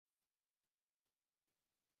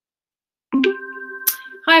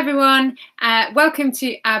Hi everyone, welcome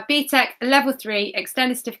to our BTEC Level 3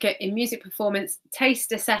 Extended Certificate in Music Performance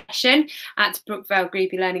Taster Session at Brookvale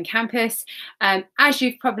Greeby Learning Campus. As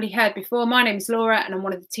you've probably heard before, my name is Laura and I'm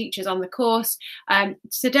one of the teachers on the course.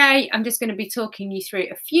 Today I'm just going to be talking you through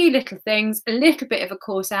a few little things, a little bit of a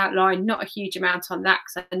course outline, not a huge amount on that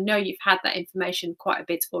because I know you've had that information quite a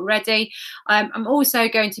bit already. I'm also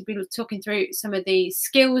going to be talking through some of the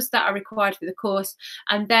skills that are required for the course,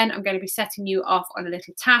 and then I'm going to be setting you off on a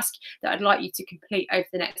little task that I'd like you to complete over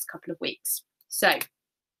the next couple of weeks. So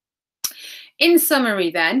in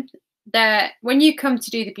summary then, when you come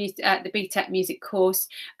to do the BTEC music course,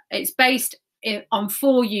 it's based on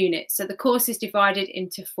 4 units. So the course is divided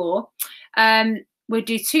into 4. We'll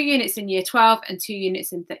do 2 units in year 12 and 2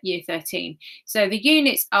 units in year 13. So the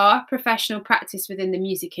units are professional practice within the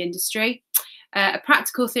music industry, a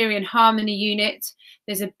practical theory and harmony unit.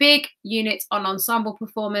 There's a big unit on ensemble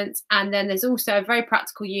performance, and then there's also a very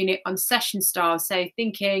practical unit on session styles. So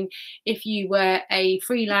thinking if you were a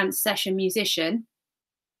freelance session musician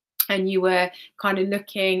and you were kind of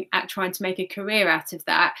looking at trying to make a career out of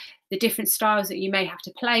that, the different styles that you may have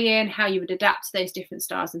to play in, how you would adapt to those different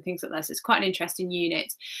styles and things like that. So it's quite an interesting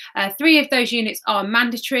unit. 3 of those units are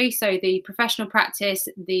mandatory. So the professional practice,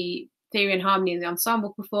 the theory and harmony and the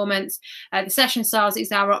ensemble performance. The session styles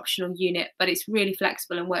is our optional unit, but it's really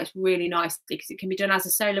flexible and works really nicely because it can be done as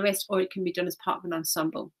a soloist or it can be done as part of an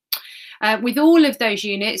ensemble. With all of those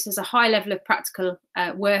units, there's a high level of practical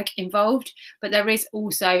work involved, but there is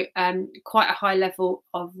also quite a high level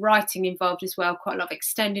of writing involved as well, quite a lot of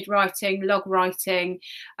extended writing, log writing,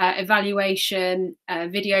 evaluation,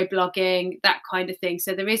 video blogging, that kind of thing.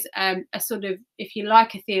 So there is a sort of, if you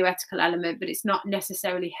like, a theoretical element, but it's not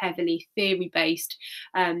necessarily heavily theory-based,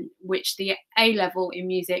 which the A level in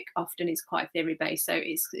music often is quite theory-based. So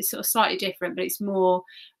it's sort of slightly different, but it's more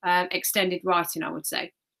extended writing, I would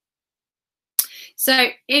say. So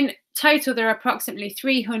in total, there are approximately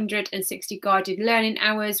 360 guided learning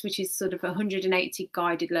hours, which is sort of 180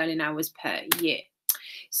 guided learning hours per year.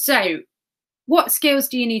 So what skills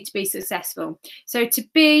do you need to be successful? So to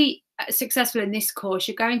be successful in this course,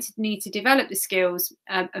 you're going to need to develop the skills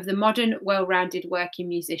of the modern, well-rounded working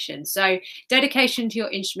musician. So dedication to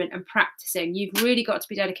your instrument and practicing. You've really got to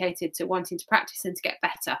be dedicated to wanting to practice and to get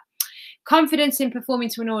better. Confidence in performing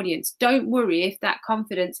to an audience. Don't worry if that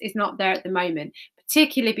confidence is not there at the moment,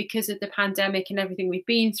 particularly because of the pandemic and everything we've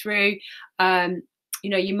been through. You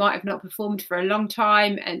know, you might have not performed for a long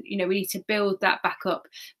time and, you know, we need to build that back up.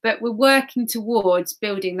 But we're working towards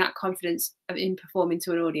building that confidence in performing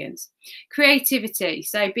to an audience. Creativity.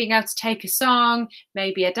 So being able to take a song,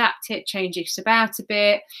 maybe adapt it, change it about a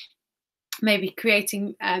bit. Maybe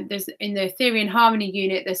creating, there's in the theory and harmony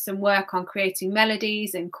unit, there's some work on creating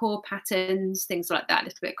melodies and chord patterns, things like that, a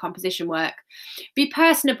little bit of composition work. Be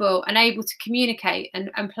personable and able to communicate and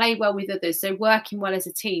play well with others. So working well as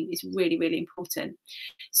a team is really, really important.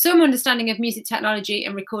 Some understanding of music technology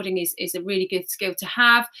and recording is a really good skill to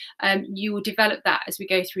have. You will develop that as we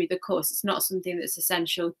go through the course. It's not something that's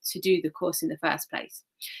essential to do the course in the first place.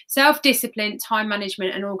 Self-discipline, time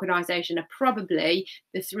management and organisation are probably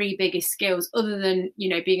the 3 biggest skills, other than, you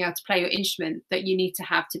know, being able to play your instrument, that you need to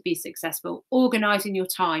have to be successful. Organising your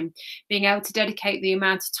time, being able to dedicate the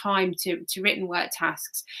amount of time to written work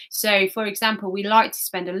tasks. So for example, we like to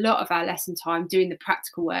spend a lot of our lesson time doing the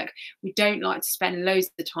practical work. We don't like to spend loads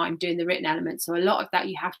of the time doing the written elements. So a lot of that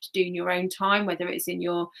you have to do in your own time, whether it's in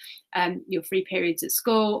your free periods at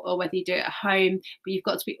school or whether you do it at home, but you've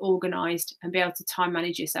got to be organised and be able to time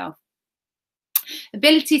manage yourself.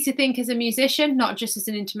 Ability to think as a musician, not just as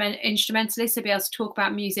an instrumentalist, so be able to talk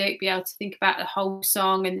about music, be able to think about the whole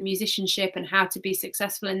song and the musicianship and how to be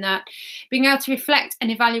successful in that. Being able to reflect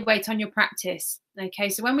and evaluate on your practice. Okay,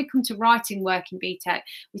 so when we come to writing work in BTEC,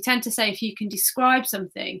 we tend to say if you can describe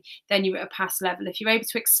something, then you're at a pass level. If you're able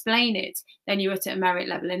to explain it, then you're at a merit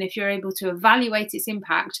level. And if you're able to evaluate its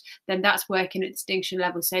impact, then that's working at distinction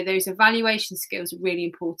level. So those evaluation skills are really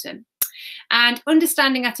important. And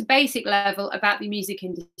understanding at a basic level about the music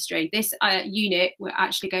industry. This unit we're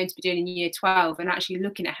actually going to be doing in year 12 and actually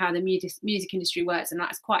looking at how the music industry works. And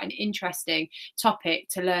that's quite an interesting topic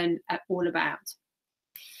to learn all about.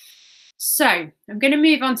 So I'm going to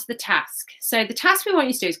move on to the task. So the task we want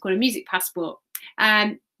you to do is called a music passport.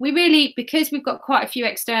 We really, because we've got quite a few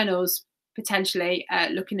externals potentially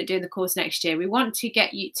looking at doing the course next year, we want to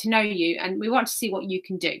get you to know you and we want to see what you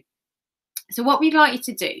can do. So what we'd like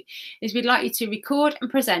you to do is we'd like you to record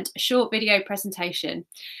and present a short video presentation,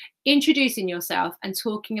 introducing yourself and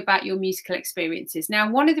talking about your musical experiences.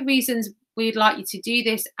 Now, one of the reasons we'd like you to do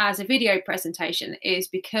this as a video presentation is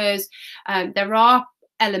because there are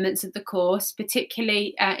elements of the course,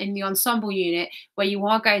 particularly in the ensemble unit, where you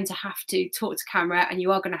are going to have to talk to camera and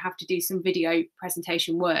you are going to have to do some video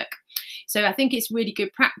presentation work. So I think it's really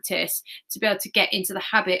good practice to be able to get into the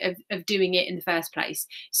habit of doing it in the first place.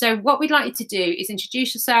 So what we'd like you to do is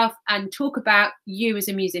introduce yourself and talk about you as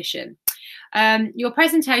a musician. Your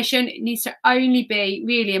presentation needs to only be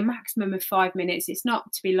really a maximum of 5 minutes. It's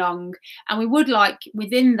not to be long. And we would like,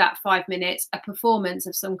 within that 5 minutes, a performance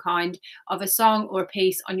of some kind of a song or a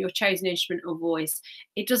piece on your chosen instrument or voice.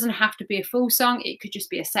 It doesn't have to be a full song. It could just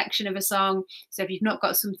be a section of a song. So if you've not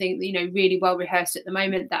got something, really well rehearsed at the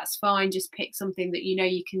moment, that's fine. Just pick something that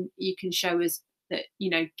you can show us, that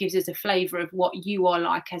gives us a flavour of what you are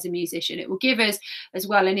like as a musician. It will give us as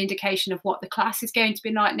well an indication of what the class is going to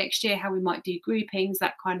be like next year, how we might do groupings,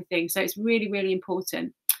 that kind of thing. So it's really, really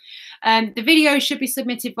important. The video should be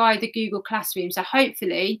submitted via the Google Classroom. So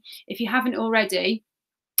hopefully, if you haven't already,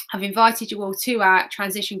 I've invited you all to our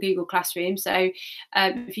transition Google Classroom. So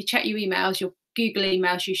if you check your emails, your Google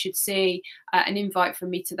emails, you should see an invite from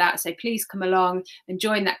me to that. So please come along and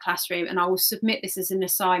join that classroom, and I will submit this as an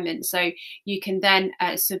assignment. So you can then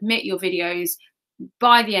submit your videos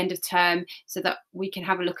by the end of term so that we can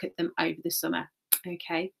have a look at them over the summer.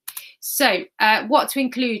 Okay. So what to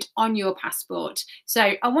include on your passport.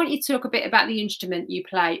 So I want you to talk a bit about the instrument you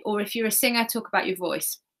play, or if you're a singer, talk about your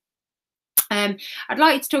voice. I'd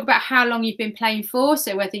like you to talk about how long you've been playing for,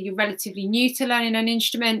 so whether you're relatively new to learning an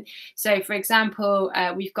instrument. So for example,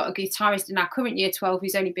 we've got a guitarist in our current year 12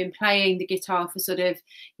 who's only been playing the guitar for sort of,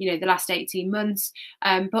 the last 18 months.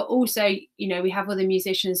 But also, we have other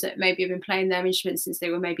musicians that maybe have been playing their instruments since they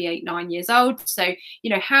were maybe 8, 9 years old. So,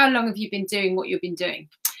 how long have you been doing what you've been doing?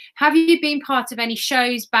 Have you been part of any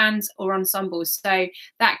shows, bands or ensembles? So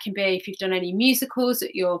that can be if you've done any musicals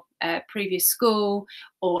at your previous school,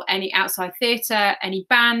 or any outside theatre, any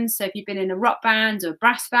bands. So if you've been in a rock band or a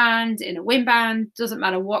brass band, in a wind band, doesn't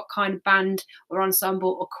matter what kind of band or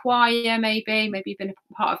ensemble, or choir maybe you've been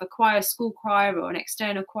a part of a choir, school choir or an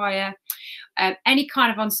external choir, any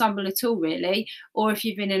kind of ensemble at all really, or if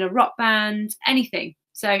you've been in a rock band, anything.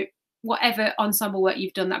 So whatever ensemble work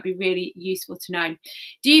you've done, that'd be really useful to know.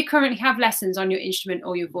 Do you currently have lessons on your instrument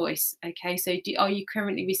or your voice? Okay, so are you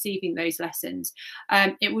currently receiving those lessons?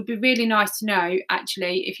 It would be really nice to know,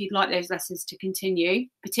 actually, if you'd like those lessons to continue,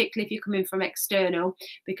 particularly if you're coming from external,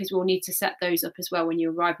 because we'll need to set those up as well when you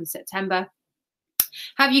arrive in September.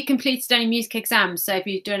 Have you completed any music exams? So have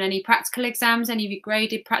you done any practical exams, any of your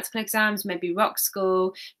graded practical exams, maybe Rock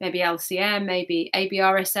School, maybe LCM, maybe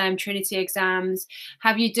ABRSM, Trinity exams?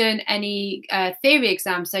 Have you done any theory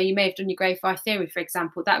exams? So you may have done your grade 5 theory, for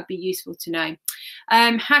example. That would be useful to know.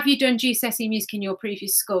 Have you done GCSE music in your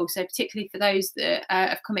previous school? So particularly for those that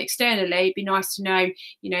have come externally, it'd be nice to know,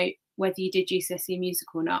 whether you did GCSE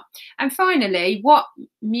music or not. And finally, what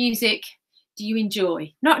music do you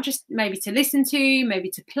enjoy? Not just maybe to listen to, maybe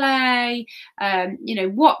to play,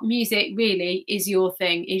 what music really is your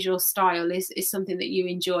thing, is your style, is something that you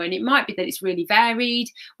enjoy. And it might be that it's really varied,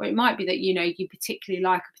 or it might be that, you particularly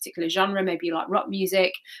like a particular genre, maybe you like rock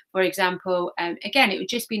music, for example. Again, it would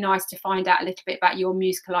just be nice to find out a little bit about your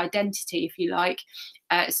musical identity, if you like,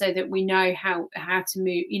 so that we know how to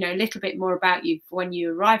move, a little bit more about you for when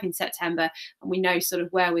you arrive in September, and we know sort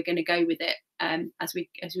of where we're going to go with it as we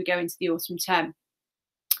go into the autumn term.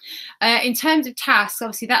 In terms of tasks,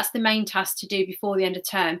 obviously that's the main task to do before the end of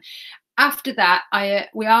term. After that,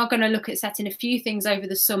 we are going to look at setting a few things over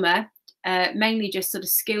the summer. Mainly just sort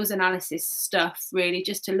of skills analysis stuff, really,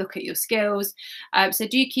 just to look at your skills. So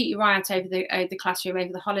do keep your eye out over the classroom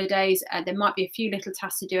over the holidays. There might be a few little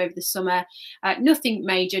tasks to do over the summer. Nothing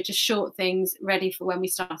major, just short things ready for when we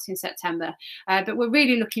start in September. But we're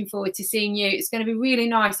really looking forward to seeing you. It's going to be really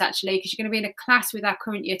nice, actually, because you're going to be in a class with our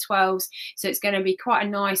current year 12s. So it's going to be quite a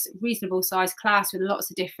nice, reasonable sized class with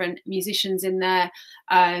lots of different musicians in there.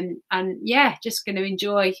 And yeah, just going to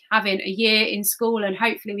enjoy having a year in school, and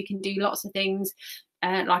hopefully we can do lots of things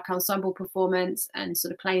like ensemble performance and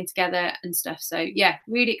sort of playing together and stuff. So yeah,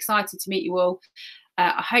 really excited to meet you all.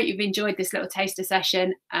 I hope you've enjoyed this little taster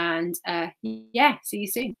session, and yeah, see you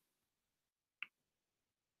soon.